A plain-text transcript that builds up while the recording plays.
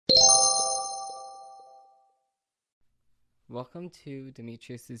Welcome to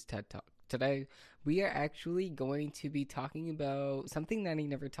Demetrius's TED Talk. Today, we are actually going to be talking about something that he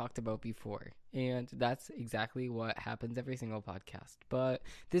never talked about before, and that's exactly what happens every single podcast. But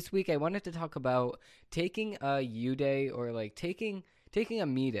this week, I wanted to talk about taking a U day or like taking a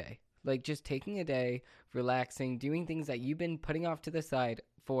me day, like just taking a day, relaxing, doing things that you've been putting off to the side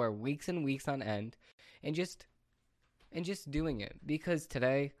for weeks and weeks on end, and just doing it because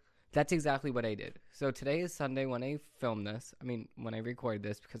today that's exactly what I did. So today is Sunday when I film this. When I record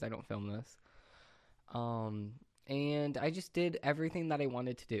this because I don't film this. Um, and I just did everything that I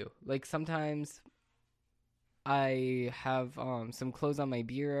wanted to do. Like sometimes I have some clothes on my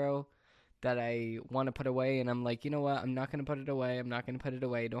bureau that I want to put away, and I'm like, you know what? I'm not gonna put it away. I'm not gonna put it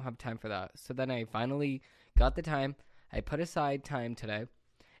away. I don't have time for that. So then I finally got the time. I put aside time today.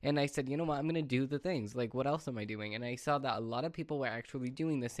 And I said, you know what, I'm going to do the things. Like, what else am I doing? And I saw that a lot of people were actually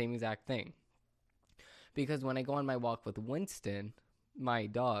doing the same exact thing. Because when I go on my walk with Winston, my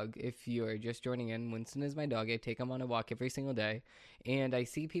dog, if you're just joining in, Winston is my dog. I take him on a walk every single day. And I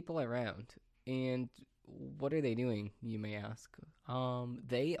see people around. And what are they doing, you may ask?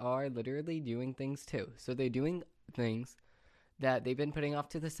 They are literally doing things too. So they're doing things that they've been putting off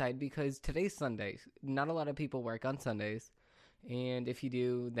to the side because today's Sunday. Not a lot of people work on Sundays. And if you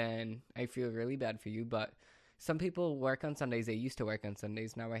do, then I feel really bad for you. But some people work on Sundays. They used to work on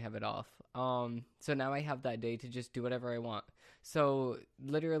Sundays. Now I have it off. So now I have that day to just do whatever I want. So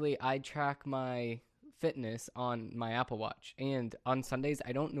literally, I track my fitness on my Apple Watch. And on Sundays,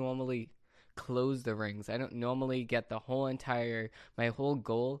 I don't normally close the rings. I don't normally get my whole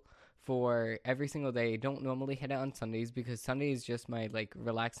goal for every single day. I don't normally hit it on Sundays because Sunday is just my like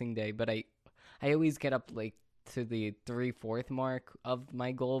relaxing day. But I always get up like to the 3/4 mark of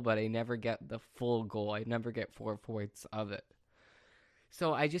my goal, but I never get the full goal. I never get 4/4 of it.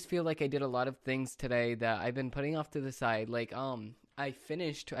 So I just feel like I did a lot of things today that I've been putting off to the side. Like I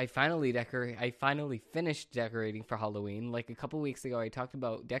finally finished decorating for Halloween. Like a couple weeks ago I talked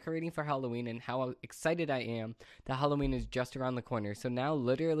about decorating for Halloween and how excited I am that Halloween is just around the corner. So now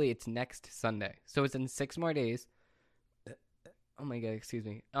literally it's next Sunday. So it's in 6 more days. Oh my god, excuse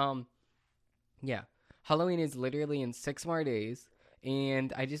me. Yeah. Halloween is literally in 6 more days,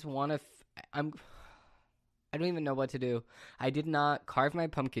 and I just want to. I don't even know what to do. I did not carve my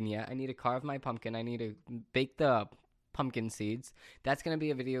pumpkin yet. I need to carve my pumpkin. I need to bake the pumpkin seeds. That's gonna be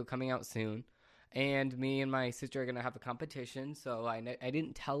a video coming out soon, and me and my sister are gonna have a competition. So I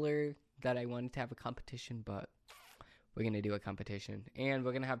didn't tell her that I wanted to have a competition, but we're going to do a competition and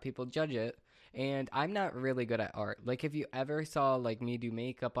we're going to have people judge it. And I'm not really good at art. Like if you ever saw like me do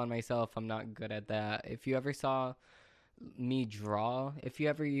makeup on myself, I'm not good at that. If you ever saw me draw, if you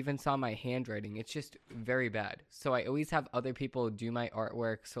ever even saw my handwriting, it's just very bad. So I always have other people do my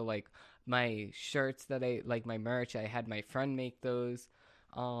artwork. So like my shirts that I like, my merch, I had my friend make those.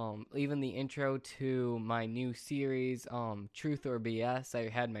 Even the intro to my new series, Truth or BS, I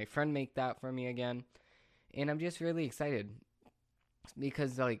had my friend make that for me again. And I'm just really excited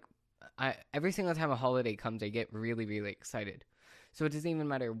because like every single time a holiday comes, I get really, really excited. So it doesn't even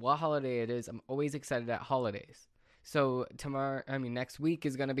matter what holiday it is. I'm always excited at holidays. So next week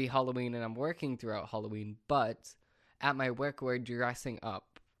is going to be Halloween and I'm working throughout Halloween, but at my work, we're dressing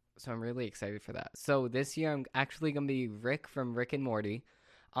up. So I'm really excited for that. So this year, I'm actually going to be Rick from Rick and Morty.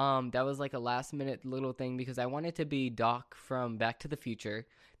 That was like a last minute little thing because I wanted to be Doc from Back to the Future.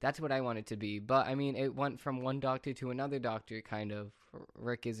 That's what I wanted to be. But I mean, it went from one doctor to another doctor, kind of.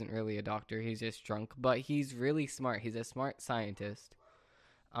 Rick isn't really a doctor, he's just drunk. But he's really smart. He's a smart scientist.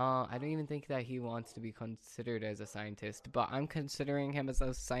 I don't even think that he wants to be considered as a scientist, but I'm considering him as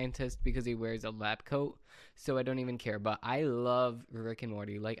a scientist because he wears a lab coat, so I don't even care. But I love Rick and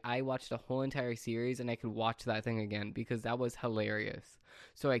Morty. Like, I watched the whole entire series, and I could watch that thing again because that was hilarious.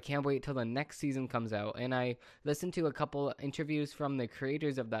 So I can't wait till the next season comes out. And I listened to a couple interviews from the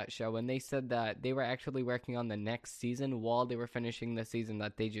creators of that show, and they said that they were actually working on the next season while they were finishing the season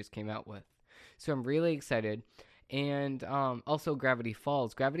that they just came out with. So I'm really excited. And also Gravity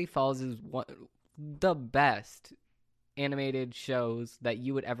Falls. Gravity Falls is the best animated shows that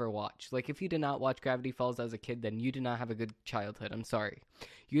you would ever watch. Like, if you did not watch Gravity Falls as a kid, then you did not have a good childhood. I'm sorry.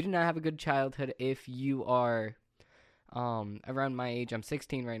 You did not have a good childhood if you are around my age. I'm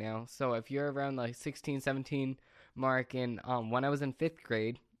 16 right now. So if you're around like 16, 17 mark, and when I was in 5th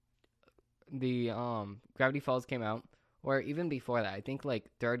grade, the Gravity Falls came out, or even before that, I think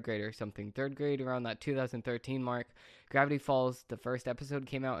like 3rd grade or something. 3rd grade around that 2013 mark, Gravity Falls, the first episode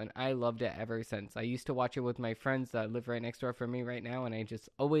came out, and I loved it ever since. I used to watch it with my friends that live right next door from me right now, and I just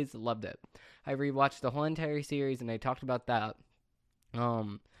always loved it. I rewatched the whole entire series, and I talked about that.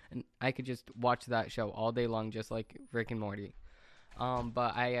 and I could just watch that show all day long, just like Rick and Morty.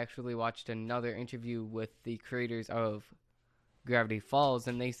 But I actually watched another interview with the creators of Gravity Falls,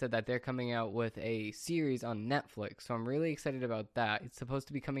 and they said that they're coming out with a series on Netflix. So I'm really excited about that. It's supposed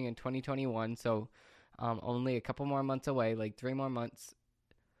to be coming in 2021, so only a couple more months away, like 3 more months.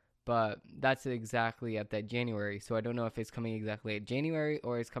 But that's exactly at that January. So I don't know if it's coming exactly at January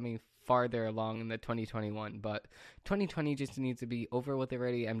or it's coming farther along in the 2021. But 2020 just needs to be over with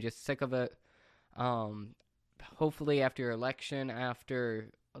already. I'm just sick of it. Hopefully after election, after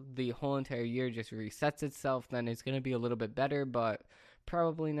the whole entire year just resets itself, then it's going to be a little bit better, but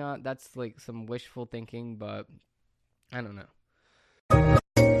probably not. That's like some wishful thinking, but I don't know.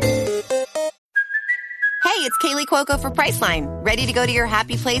 Hey, it's Kaylee Cuoco for Priceline. Ready to go to your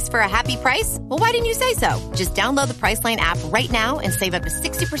happy place for a happy price? Well, why didn't you say so? Just download the Priceline app right now and save up to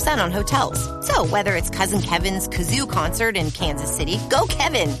 60% on hotels. So whether it's Cousin Kevin's Kazoo Concert in Kansas City, go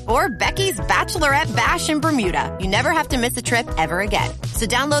Kevin, or Becky's Bachelorette Bash in Bermuda, you never have to miss a trip ever again. So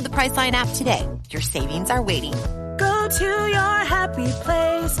download the Priceline app today. Your savings are waiting. Go to your happy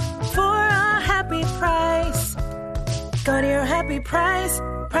place for a happy price. Go to your happy price,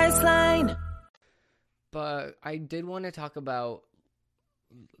 Priceline. But I did want to talk about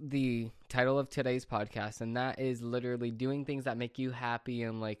the title of today's podcast, and that is literally doing things that make you happy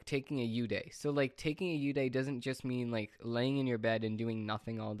and like taking a U day. So like taking a U day doesn't just mean like laying in your bed and doing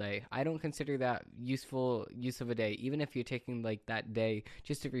nothing all day. I don't consider that useful use of a day, even if you're taking like that day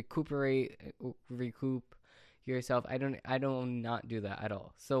just to recoup yourself. I don't not do that at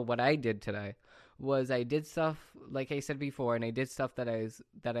all. So what I did today was I did stuff like I said before, and I did stuff that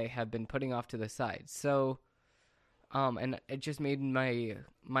I have been putting off to the side. So and it just made my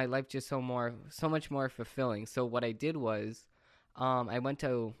life just so much more fulfilling. So what I did was I went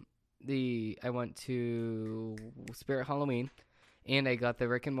to Spirit Halloween, and I got the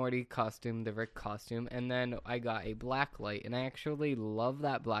Rick and Morty costume, the Rick costume, and then I got a black light, and I actually love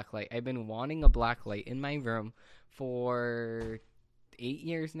that black light. I've been wanting a black light in my room for 8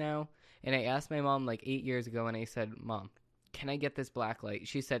 years now, and I asked my mom like 8 years ago, and I said, "Mom, can I get this black light?"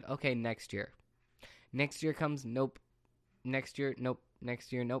 She said, "Okay, next year." Next year comes, nope. Next year, nope.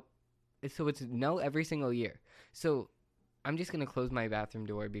 Next year, nope. So it's no every single year. So I'm just going to close my bathroom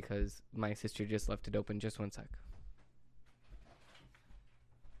door because my sister just left it open. Just one sec.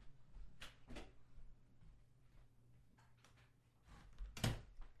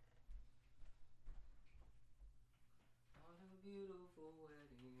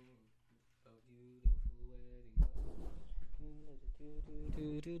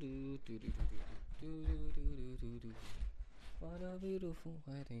 What a beautiful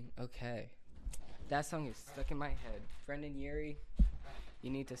wedding. Okay. That song is stuck in my head. Brendan Urie, you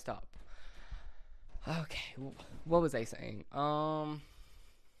need to stop. Okay. What was I saying?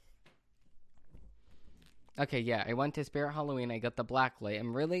 Okay, yeah, I went to Spirit Halloween. I got the black light.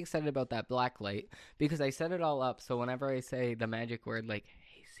 I'm really excited about that black light because I set it all up so whenever I say the magic word, like,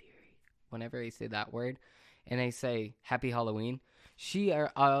 "Hey Siri," whenever I say that word and I say Happy Halloween, she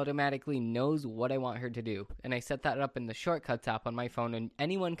automatically knows what I want her to do. And I set that up in the Shortcuts app on my phone, and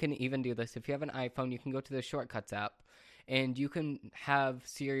anyone can even do this. If you have an iPhone, you can go to the Shortcuts app, and you can have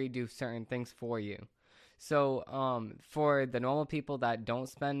Siri do certain things for you. So for the normal people that don't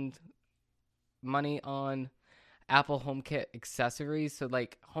spend money on Apple HomeKit accessories, so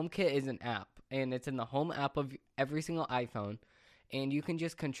like HomeKit is an app, and it's in the home app of every single iPhone, and you can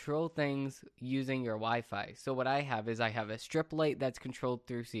just control things using your Wi-Fi. So what I have is I have a strip light that's controlled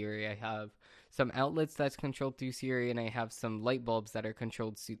through Siri, I have some outlets that's controlled through Siri, and I have some light bulbs that are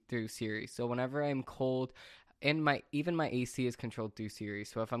controlled through Siri. So whenever I'm cold, and even my AC is controlled through Siri.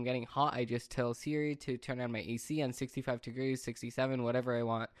 So if I'm getting hot, I just tell Siri to turn on my AC on 65 degrees, 67, whatever I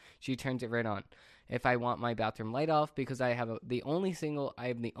want. She turns it right on. If I want my bathroom light off, because I have the only single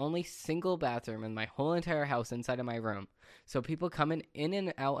bathroom in my whole entire house inside of my room. So people coming in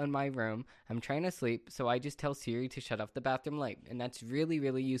and out in my room, I'm trying to sleep, so I just tell Siri to shut off the bathroom light, and that's really,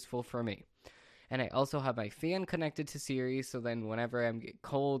 really useful for me. And I also have my fan connected to Siri, so then whenever I'm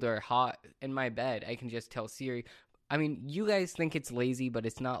cold or hot in my bed, I can just tell Siri. I mean, you guys think it's lazy, but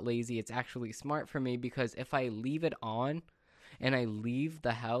it's not lazy. It's actually smart for me, because if I leave it on and I leave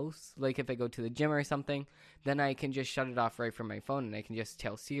the house, like if I go to the gym or something, then I can just shut it off right from my phone, and I can just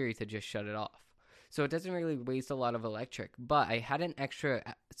tell Siri to just shut it off. So it doesn't really waste a lot of electric. But I had an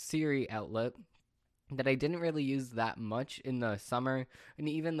extra Siri outlet that I didn't really use that much in the summer and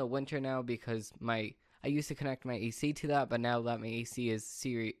even the winter now, because I used to connect my AC to that, but now that my AC is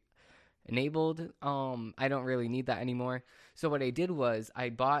Siri enabled, I don't really need that anymore. So what I did was I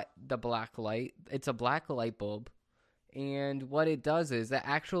bought the black light. It's a black light bulb, And what it does is it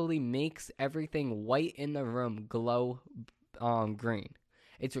actually makes everything white in the room glow green.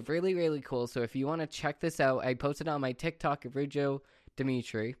 It's really, really cool. So if you want to check this out, I posted on my TikTok, Arujo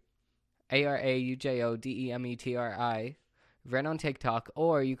Demetri, ARAUJODEMETRI, right on TikTok,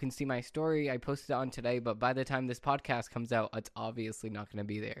 or you can see my story. I posted it on today, but by the time this podcast comes out, it's obviously not going to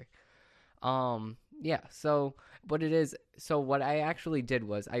be there. Yeah, so what it is, so what I actually did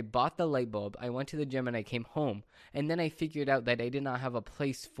was I bought the light bulb, I went to the gym, and I came home, and then I figured out that I did not have a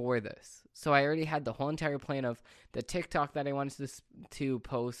place for this. So I already had the whole entire plan of the TikTok that I wanted to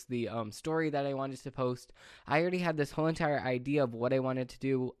post, the story that I wanted to post. I already had this whole entire idea of what I wanted to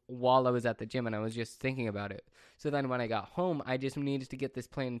do while I was at the gym, and I was just thinking about it. So then when I got home, I just needed to get this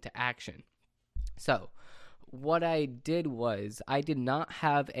plan into action. So what I did was I did not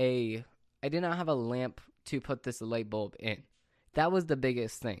have a lamp to put this light bulb in. That was the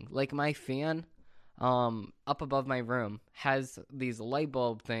biggest thing. Like my fan up above my room has these light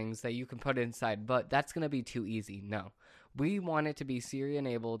bulb things that you can put inside, but that's going to be too easy. No. We want it to be Siri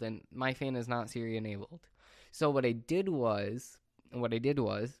enabled, and my fan is not Siri enabled. So what I did was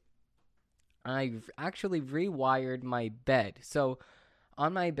I actually rewired my bed. So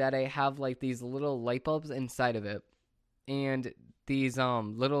on my bed I have like these little light bulbs inside of it, and these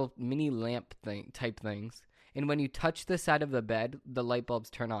little mini lamp type things, and when you touch the side of the bed, the light bulbs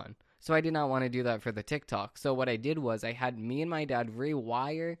turn on. So I did not want to do that for the TikTok. So what I did was I had me and my dad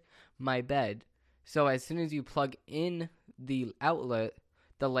rewire my bed, so as soon as you plug in the outlet,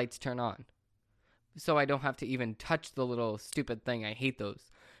 the lights turn on. So I don't have to even touch the little stupid thing. I hate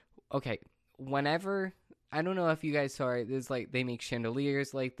those. Okay, whenever, I don't know if you guys saw it, there's like, they make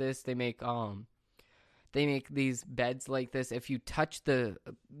chandeliers like this, they make these beds like this. If you touch the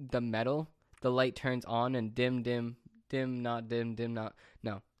metal, the light turns on and dim, not dim, not.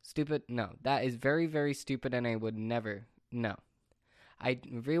 No. Stupid. No. That is very, very stupid, and I would never. No. I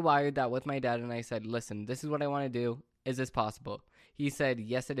rewired that with my dad, and I said, listen, this is what I want to do. Is this possible? He said,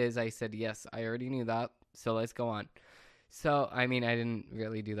 yes, it is. I said, yes, I already knew that, so let's go on. So, I mean, I didn't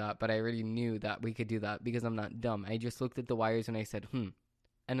really do that, but I already knew that we could do that because I'm not dumb. I just looked at the wires, and I said, And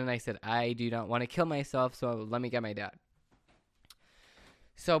then I said, I do not want to kill myself, so let me get my dad.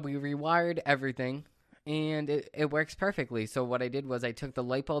 So we rewired everything, and it works perfectly. So what I did was I took the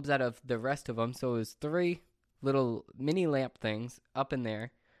light bulbs out of the rest of them, so it was 3 little mini lamp things up in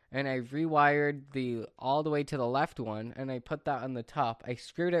there, and I rewired all the way to the left one, and I put that on the top. I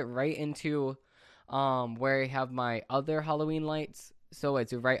screwed it right into where I have my other Halloween lights, so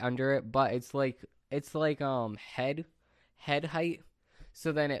it's right under it, but it's like head height.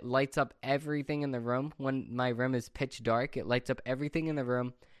 So then it lights up everything in the room. When my room is pitch dark, it lights up everything in the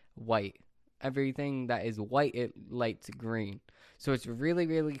room white. Everything that is white, it lights green. So it's really,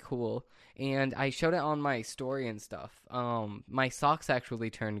 really cool. And I showed it on my story and stuff. My socks actually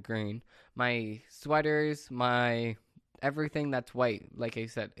turned green. My sweaters, my everything that's white, like I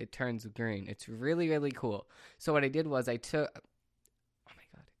said, it turns green. It's really, really cool. So what I did was I took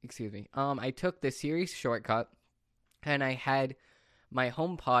the Siri shortcut, and I had my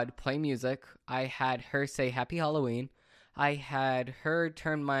HomePod play music. I had her say Happy Halloween. I had her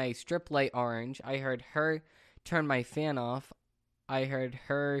turn my strip light orange. I heard her turn my fan off. I heard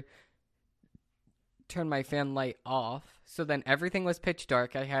her turn my fan light off. So then everything was pitch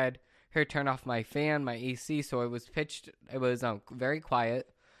dark. I had her turn off my fan, my AC, so it was very quiet.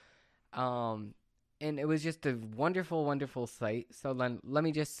 And it was just a wonderful, wonderful sight. So then let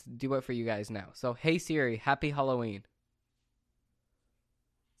me just do it for you guys now. So, hey Siri, Happy Halloween.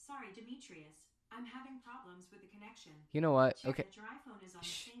 Sorry, Demetrius. I'm having problems with the connection. You know what? Check Okay. that your iPhone is on the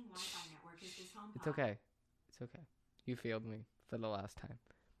same Wi-Fi network as this HomePod. It's okay. It's okay. You failed me for the last time.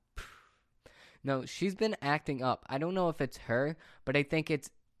 No, she's been acting up. I don't know if it's her, but I think it's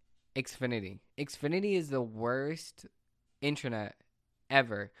Xfinity. Xfinity is the worst internet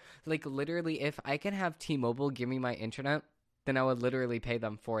ever. Like, literally, if I can have T-Mobile give me my internet, then I would literally pay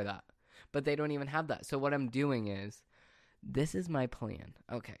them for that. But they don't even have that. So what I'm doing is, this is my plan.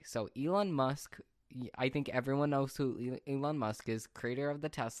 Okay, so Elon Musk, I think everyone knows who Elon Musk is, creator of the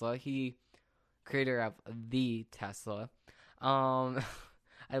Tesla. Creator of the Tesla. I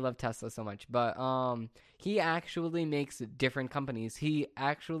love Tesla so much, but he actually makes different companies. He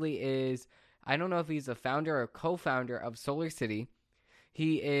actually is, I don't know if he's a founder or co-founder of SolarCity.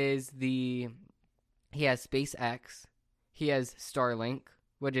 He has SpaceX. He has Starlink,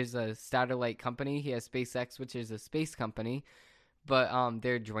 which is a satellite company. He has SpaceX, which is a space company, but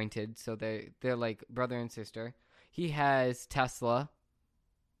they're jointed, so they're like brother and sister. He has Tesla.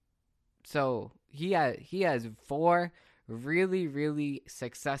 So he has 4 really, really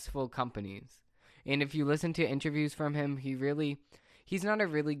successful companies. And if you listen to interviews from him, he's not a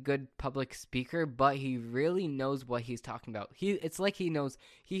really good public speaker, but he really knows what he's talking about. It's like he knows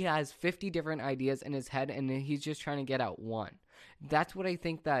he has 50 different ideas in his head, and he's just trying to get out one. That's what I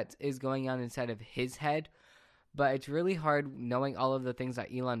think that is going on inside of his head. But it's really hard knowing all of the things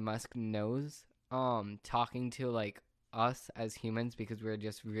that Elon Musk knows, talking to like us as humans, because we're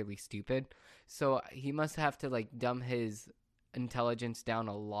just really stupid. So he must have to like dumb his intelligence down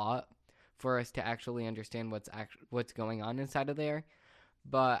a lot for us to actually understand what's going on inside of there.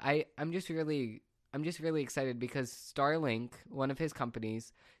 But I'm just really excited because Starlink, one of his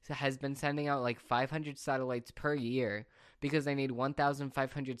companies, has been sending out like 500 satellites per year because they need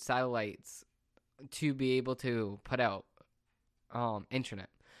 1,500 satellites to be able to put out internet.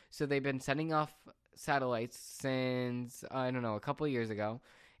 So they've been sending off satellites since, I don't know, a couple of years ago,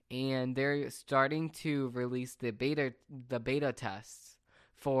 and they're starting to release the beta tests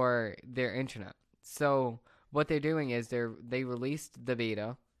for their internet. So what they're doing is they released the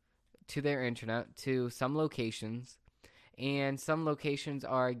beta to their internet to some locations, and some locations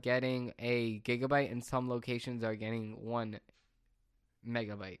are getting a gigabyte and some locations are getting 1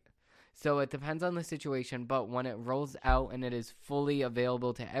 megabyte. So it depends on the situation, but when it rolls out and it is fully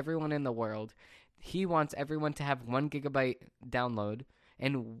available to everyone in the world, he wants everyone to have 1 gigabyte download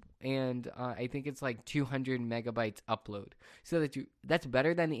and I think it's like 200 megabytes upload. So that's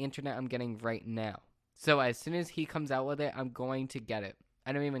better than the internet I'm getting right now. So as soon as he comes out with it, I'm going to get it.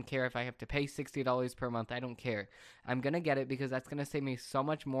 I don't even care if I have to pay $60 per month. I don't care. I'm going to get it because that's going to save me so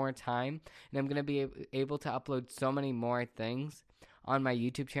much more time, and I'm going to be able to upload so many more things on my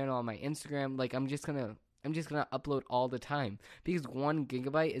YouTube channel, on my Instagram. Like I'm just going to upload all the time because 1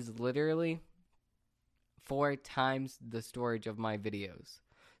 gigabyte is literally 4 times the storage of my videos.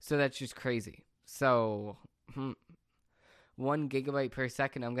 So that's just crazy. So 1 gigabyte per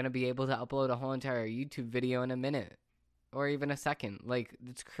second, I'm going to be able to upload a whole entire YouTube video in a minute or even a second. Like,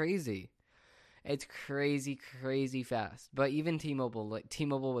 it's crazy. It's crazy, crazy fast. But even T-Mobile, like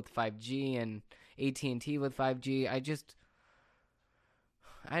T-Mobile with 5G and AT&T with 5G, I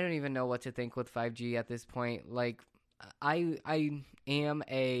don't even know what to think with 5G at this point. Like, I am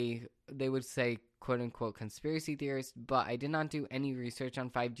they would say, quote-unquote, conspiracy theorist, but I did not do any research on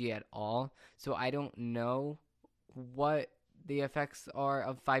 5G at all, so I don't know what the effects are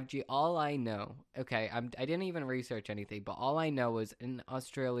of 5G. All I know, I didn't even research anything, but all I know is in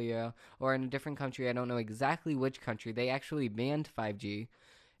Australia or in a different country, I don't know exactly which country, they actually banned 5G,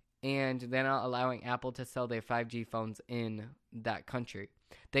 and they're not allowing Apple to sell their 5G phones in that country.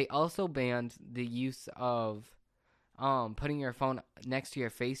 They also banned the use of putting your phone next to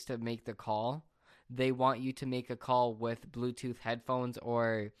your face to make the call. They want you to make a call with Bluetooth headphones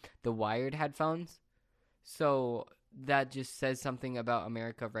or the wired headphones. So that just says something about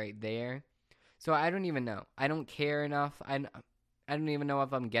America right there. So I don't even know. I don't care enough. I don't even know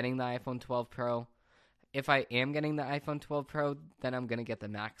if I'm getting the iPhone 12 Pro. If I am getting the iPhone 12 Pro, then I'm going to get the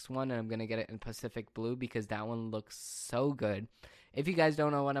Max one, and I'm going to get it in Pacific Blue because that one looks so good. If you guys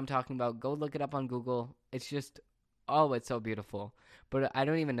don't know what I'm talking about, go look it up on Google. It's just, it's so beautiful. But I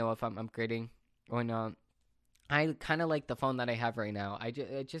don't even know if I'm upgrading or not. I kind of like the phone that I have right now.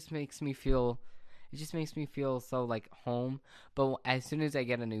 It just makes me feel so like home. But as soon as I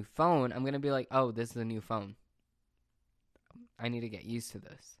get a new phone, I'm going to be like, oh, this is a new phone. I need to get used to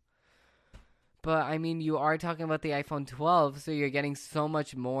this. But, I mean, you are talking about the iPhone 12, so you're getting so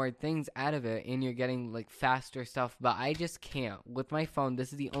much more things out of it, and you're getting, like, faster stuff. But I just can't. With my phone,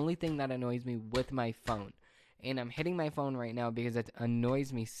 this is the only thing that annoys me with my phone. And I'm hitting my phone right now because it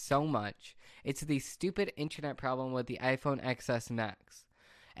annoys me so much. It's the stupid internet problem with the iPhone XS Max.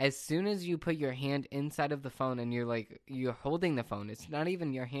 As soon as you put your hand inside of the phone and you're holding the phone, it's not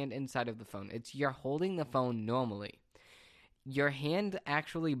even your hand inside of the phone. It's you're holding the phone normally. Your hand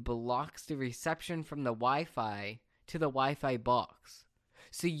actually blocks the reception from the Wi-Fi to the Wi-Fi box.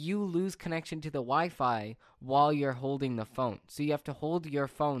 So you lose connection to the Wi-Fi while you're holding the phone. So you have to hold your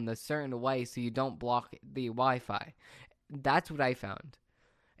phone the certain way so you don't block the Wi-Fi. That's what I found.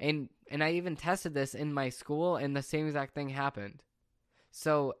 And I even tested this in my school, and the same exact thing happened.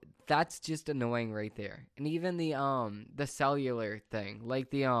 So that's just annoying right there. And even the cellular thing, like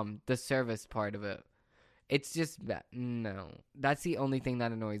the service part of it. It's just, no. That's the only thing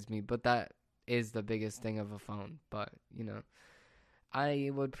that annoys me, but that is the biggest thing of a phone. But,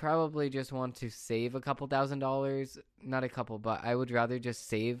 I would probably just want to save a couple $1,000. Not a couple, but I would rather just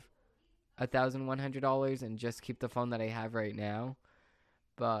save $1,100 and just keep the phone that I have right now.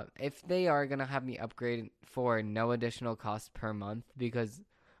 But if they are going to have me upgrade for no additional cost per month, because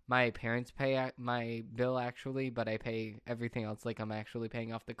my parents pay my bill actually, but I pay everything else, like I'm actually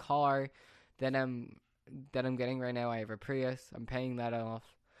paying off the car, that I'm getting right now. I have a Prius. I'm paying that off.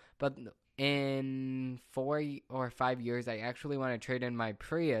 But in 4 or 5 years, I actually want to trade in my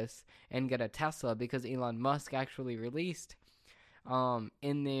Prius and get a Tesla, because Elon Musk actually released in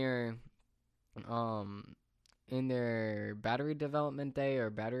their battery development day or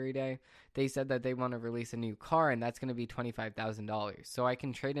battery day, they said that they want to release a new car, and that's going to be $25,000. So I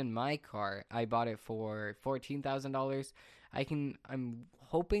can trade in my car. I bought it for $14,000. I'm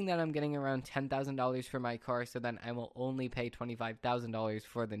hoping that I'm getting around $10,000 for my car, so then I will only pay $25,000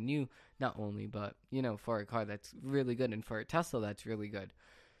 for the new, not only, but, for a car that's really good, and for a Tesla that's really good.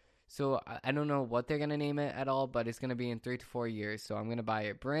 So I don't know what they're going to name it at all, but it's going to be in 3 to 4 years. So I'm going to buy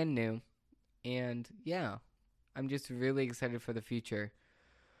it brand new. And yeah, I'm just really excited for the future.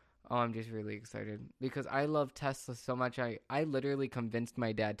 Oh, I'm just really excited because I love Tesla so much. I literally convinced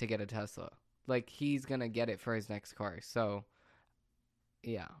my dad to get a Tesla. Like, he's going to get it for his next car. So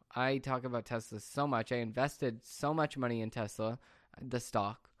yeah, I talk about Tesla so much. I invested so much money in Tesla, the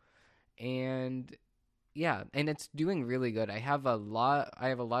stock. And yeah, and it's doing really good. I have a lot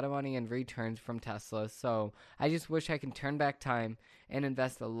of money in returns from Tesla, so I just wish I could turn back time and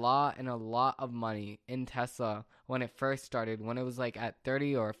invest a lot of money in Tesla when it first started, when it was like at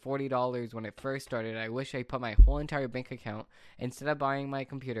 $30 or $40 when it first started. I wish I put my whole entire bank account, instead of buying my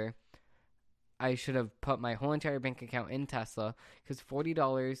computer, I should have put my whole entire bank account in Tesla, because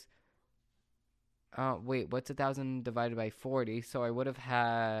 $40, what's 1,000 divided by 40? So I would have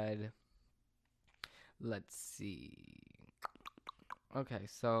had... Let's see. Okay,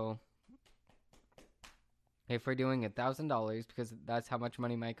 so if we're doing $1,000, because that's how much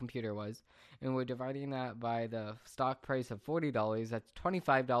money my computer was, and we're dividing that by the stock price of $40, that's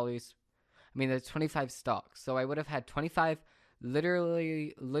 $25. That's 25 stocks. So I would have had 25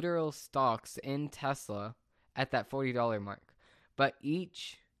 literal stocks in Tesla at that $40 mark. But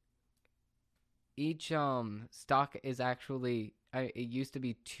each stock is actually, it used to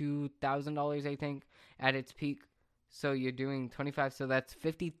be $2,000, I think, at its peak. So you're doing 25, so that's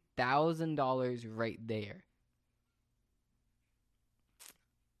 $50,000 right there.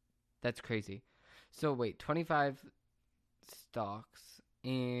 That's crazy. So wait, 25 stocks,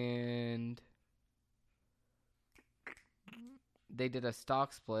 and they did a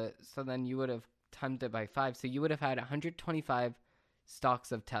stock split, so then you would have timed it by 5, so you would have had 125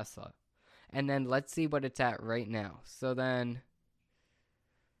 stocks of Tesla. And then let's see what it's at right now. So then,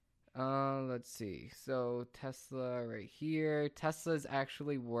 let's see. So Tesla right here. Tesla's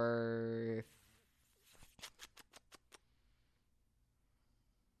actually worth...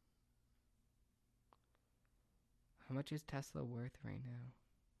 How much is Tesla worth right now?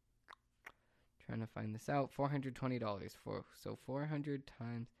 Trying to find this out. $420. So 400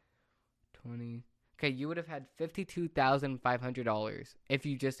 times 20... Okay, you would have had $52,500 if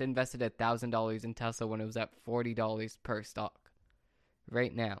you just invested $1,000 in Tesla when it was at $40 per stock.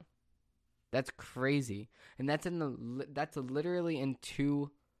 Right now, that's crazy, and that's literally in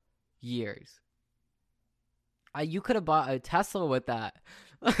 2 years. You could have bought a Tesla with that.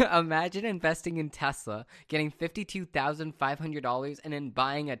 Imagine investing in Tesla, getting $52,500, and then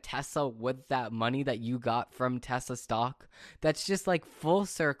buying a Tesla with that money that you got from Tesla stock. That's just like full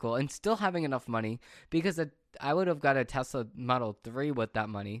circle, and still having enough money, because I would have got a Tesla Model 3 with that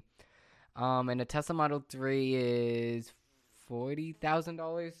money. And a Tesla Model 3 is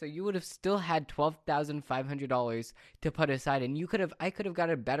 $40,000, so you would have still had $12,500 to put aside, and I could have got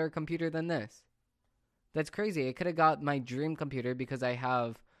a better computer than this. That's crazy. I could have got my dream computer, because I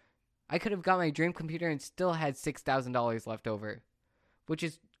could have got my dream computer and still had $6,000 left over, which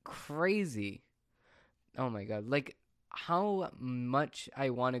is crazy. Oh my God. Like, how much I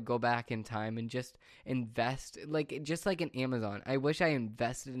want to go back in time and just invest, just like in Amazon. I wish I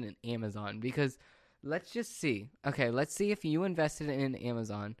invested in Amazon, because let's just see. Okay, let's see if you invested in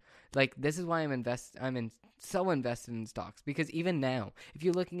Amazon. Like, this is why I'm so invested in stocks, because even now, if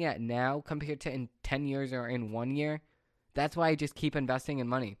you're looking at now compared to in 10 years or in 1 year, that's why I just keep investing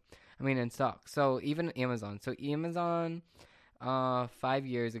in stocks. So even Amazon. So Amazon, 5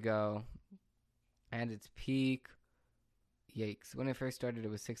 years ago, at its peak, yikes, when it first started,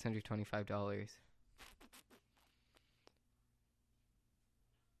 it was $625.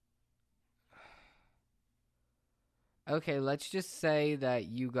 Okay, let's just say that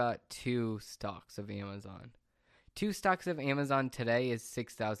you got 2 stocks of Amazon. 2 stocks of Amazon today is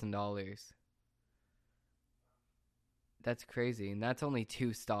 $6,000. That's crazy, and that's only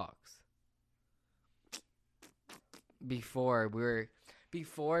 2 stocks. Before with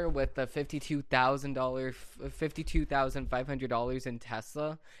the $52,500 in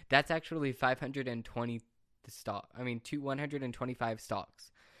Tesla, that's actually 125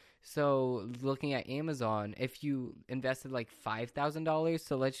 stocks. So looking at Amazon, if you invested like $5,000,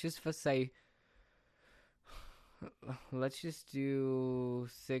 so let's just say, let's just do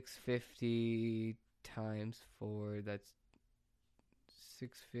 650 times 4. That's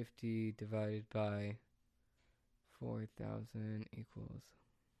 650 divided by 4,000 equals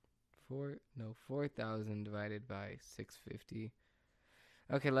 4,000 divided by 650.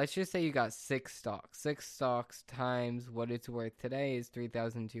 Okay, let's just say you got 6 stocks. 6 stocks times what it's worth today is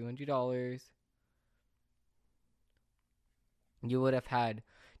 $3,200. You would have had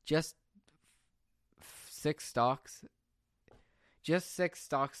just 6 stocks. Just 6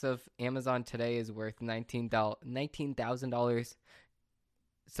 stocks of Amazon today is worth $19,000.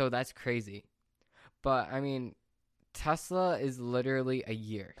 So that's crazy. But, I mean, Tesla is literally a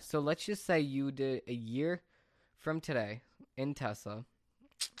year. So let's just say you did a year from today in Tesla.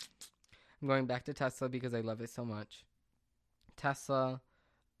 I'm going back to Tesla because I love it so much. Tesla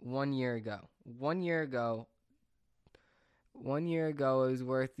 1 year ago. 1 year ago it was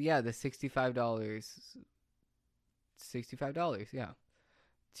worth, the $65. $65, yeah.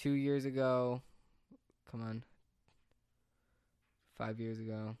 2 years ago, come on. 5 years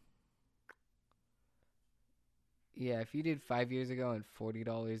ago. Yeah, if you did 5 years ago and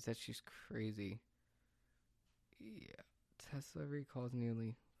 $40, that's just crazy. Yeah, Tesla recalls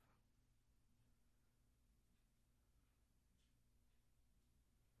nearly.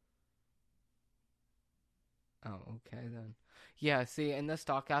 Oh, okay then. Yeah, see, in the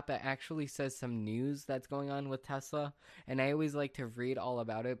stock app, it actually says some news that's going on with Tesla, and I always like to read all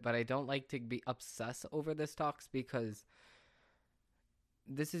about it, but I don't like to be obsessed over the stocks because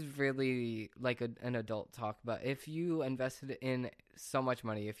this is really like an adult talk. But if you invested in so much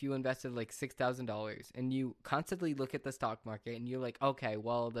money, if you invested like $6,000 and you constantly look at the stock market and you're like, okay,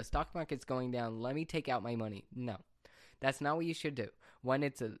 well, the stock market's going down, let me take out my money. No, that's not what you should do. When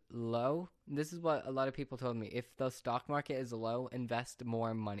it's low, this is what a lot of people told me. If the stock market is low, invest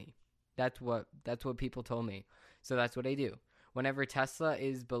more money. That's what people told me. So that's what I do. Whenever Tesla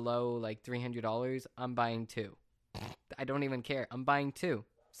is below like $300, I'm buying 2. I don't even care. I'm buying 2.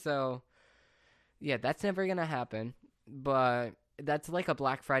 So, yeah, that's never going to happen. But that's like a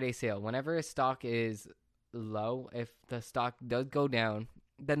Black Friday sale. Whenever a stock is low, if the stock does go down,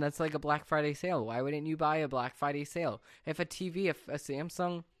 then that's like a Black Friday sale. Why wouldn't you buy a Black Friday sale? If a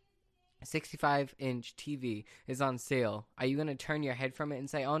Samsung 65-inch TV is on sale, are you going to turn your head from it and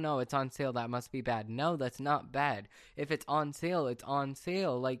say, oh no, it's on sale, that must be bad? No, that's not bad. If it's on sale, it's on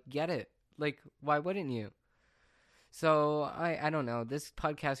sale. Like, get it. Like, why wouldn't you? So, I don't know. This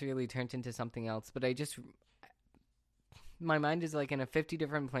podcast really turned into something else, but my mind is like in 50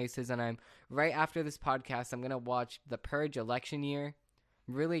 different places, and right after this podcast, I'm going to watch The Purge election year.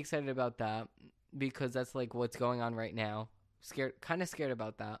 I'm really excited about that because that's like what's going on right now. Kind of scared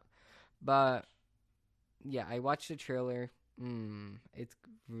about that. But, yeah, I watched the trailer. It's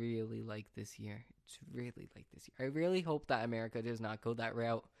really like this year. It's really like this year. I really hope that America does not go that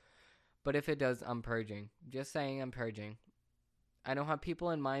route. But if it does, I'm purging. Just saying, I'm purging. I don't have people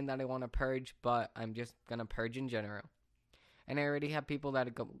in mind that I want to purge, but I'm just going to purge in general. And I already have people that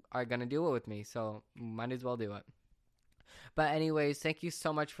are going to do it with me, so might as well do it. But anyways, thank you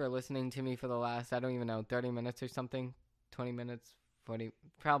so much for listening to me for the last, 30 minutes or something. 20 minutes, 40,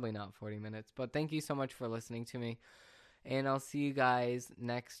 probably not 40 minutes. But thank you so much for listening to me. And I'll see you guys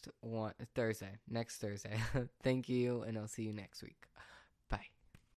next Thursday. Thank you, and I'll see you next week.